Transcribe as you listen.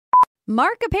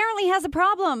Mark apparently has a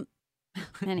problem.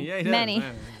 Many. Yeah, he does. Many.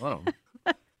 Man, let him.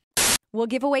 We'll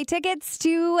give away tickets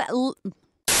to...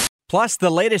 Plus, the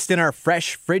latest in our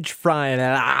fresh fridge frying.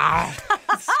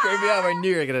 Screw me up. I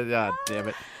knew you were going to... God damn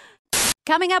it.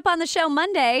 Coming up on the show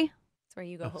Monday. That's where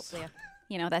you go, hopefully.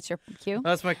 You know, that's your cue.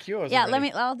 That's my cue. Yeah,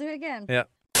 I'll do it again. Yeah.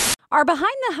 Are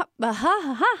behind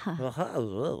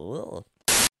the...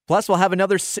 Plus, we'll have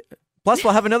another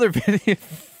video.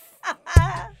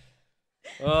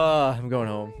 I'm going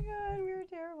home. Oh, my God, we were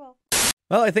terrible.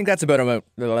 Well, I think that's about it.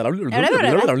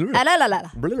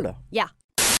 Yeah.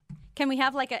 Can we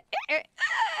have like a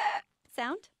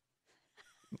sound?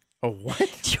 A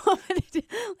what? Do you want me to do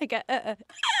like a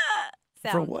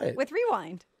sound? For what? With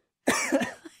rewind.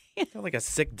 Sound like a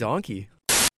sick donkey.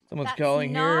 Someone's That's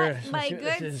calling not here. my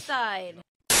good side.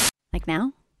 Like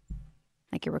now?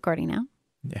 Like you're recording now?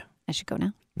 Yeah. I should go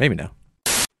now? Maybe no.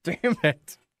 Damn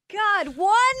it. God,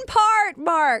 one part,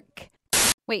 Mark.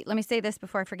 Wait, let me say this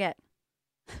before I forget.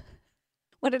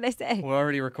 What did I say? We're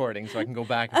already recording, so I can go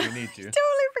back if you need to.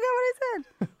 Totally forgot what I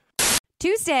said.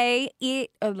 Tuesday,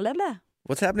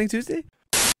 What's happening Tuesday?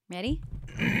 Ready?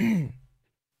 Is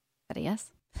that a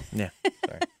yes? Yeah.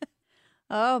 Sorry.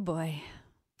 Oh, boy.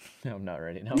 No, I'm not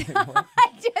ready. No. I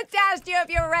just asked you if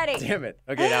you were ready. Damn it.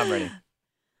 Okay, now I'm ready.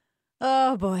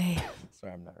 Oh, boy.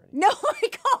 Sorry, I'm not ready. No, my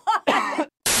God.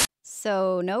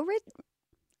 So, no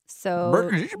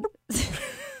So...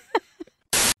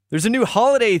 There's a new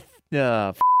holiday...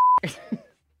 holiday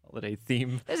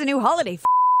theme. There's a new holiday.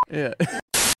 Yeah.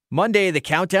 Monday, the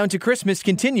countdown to Christmas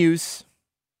continues.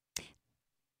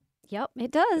 Yep, it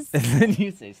does. And then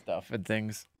you say stuff and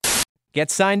things.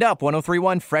 Get signed up,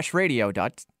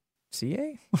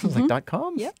 1031freshradio.ca? Like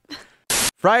 .com? Yep.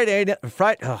 Friday.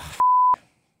 Oh,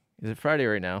 is it Friday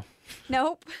right now?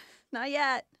 Nope, not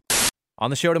yet. On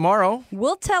the show tomorrow.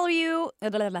 We'll tell you.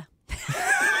 That's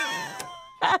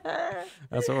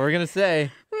what we're going to say.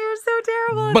 We are so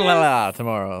terrible. Blah, blah, blah,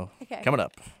 tomorrow. Okay. Coming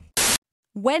up.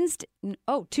 Wednesday.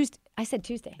 Oh, Tuesday. I said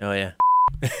Tuesday. Oh, yeah.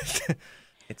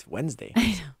 It's Wednesday.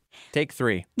 I know. Take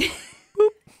 3. Boop.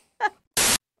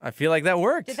 I feel like that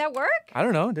worked. Did that work? I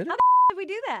don't know. Did it? How did we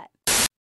do that?